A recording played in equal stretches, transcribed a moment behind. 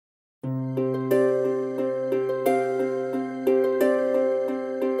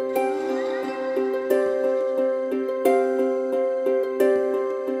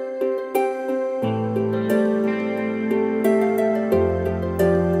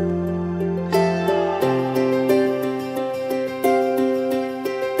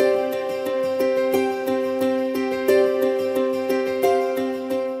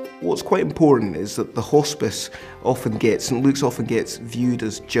quite important is that the hospice St Luke's often gets viewed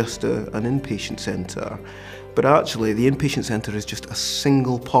as just an inpatient centre, but actually the inpatient centre is just a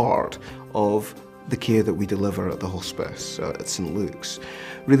single part of the care that we deliver at the hospice at St Luke's.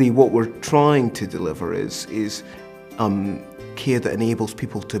 Really what we're trying to deliver is care that enables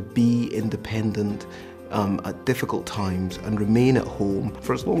people to be independent at difficult times and remain at home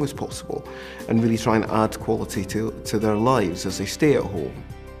for as long as possible, and really try and add quality to their lives as they stay at home.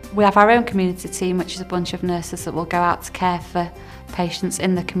 We have our own community team, which is a bunch of nurses that will go out to care for patients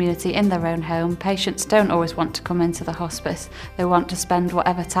in the community, in their own home. Patients don't always want to come into the hospice. They want to spend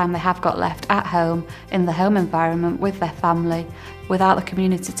whatever time they have got left at home, in the home environment, with their family. Without the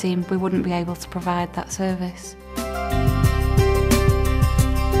community team, we wouldn't be able to provide that service.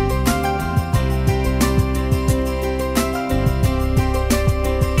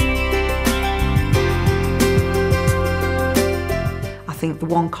 I think the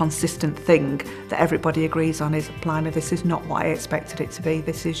one consistent thing that everybody agrees on is, blimey, this is not what I expected it to be.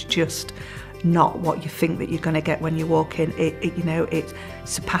 This is just not what you think that you're going to get when you walk in. It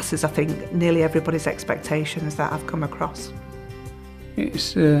surpasses, I think, nearly everybody's expectations that I've come across.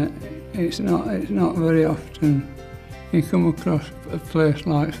 It's not very often you come across a place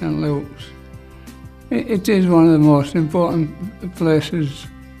like St Luke's. It is one of the most important places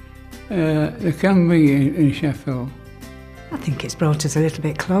there can be in Sheffield. I think it's brought us a little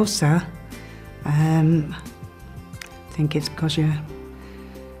bit closer. I think it's because you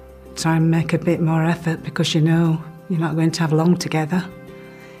try and make a bit more effort because you know you're not going to have long together,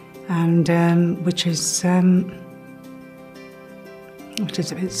 and which is a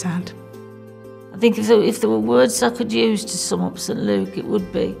bit sad. I think if there were words I could use to sum up St Luke, it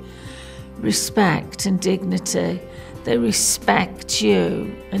would be respect and dignity. They respect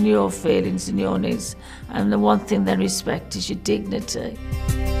you and your feelings and your needs, and the one thing they respect is your dignity.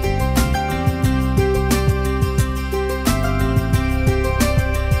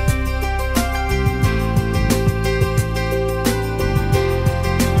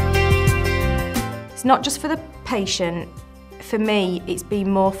 It's not just for the patient. For me, it's been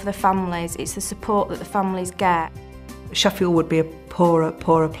more for the families. It's the support that the families get. Sheffield would be a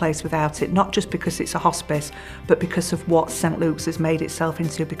poorer place without it, not just because it's a hospice, but because of what St Luke's has made itself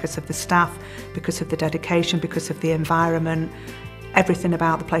into, because of the staff, because of the dedication, because of the environment, everything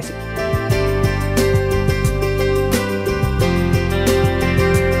about the place.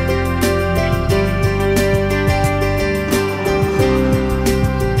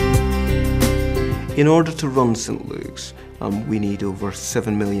 In order to run St Luke's, we need over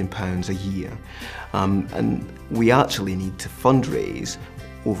 £7 million a year, and we actually need to fundraise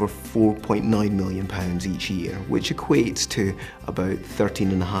over £4.9 million each year, which equates to about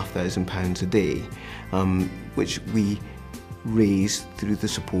 £13,500 a day, which we raise through the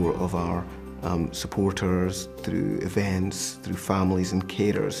support of our supporters, through events, through families and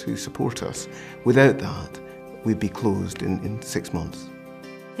carers who support us. Without that, we'd be closed in 6 months.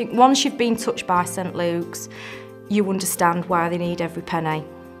 I think once you've been touched by St Luke's, you understand why they need every penny.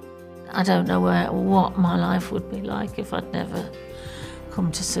 I don't know what my life would be like if I'd never come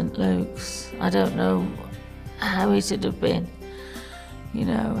to St Luke's. I don't know how it would have been, you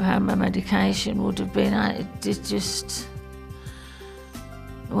know, how my medication would have been.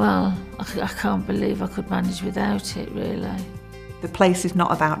 Well, I can't believe I could manage without it, really. The place is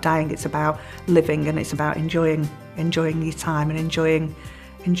not about dying, it's about living, and it's about enjoying your time and enjoying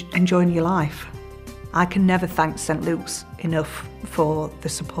your life. I can never thank St Luke's enough for the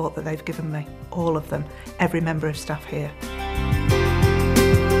support that they've given me, all of them, every member of staff here.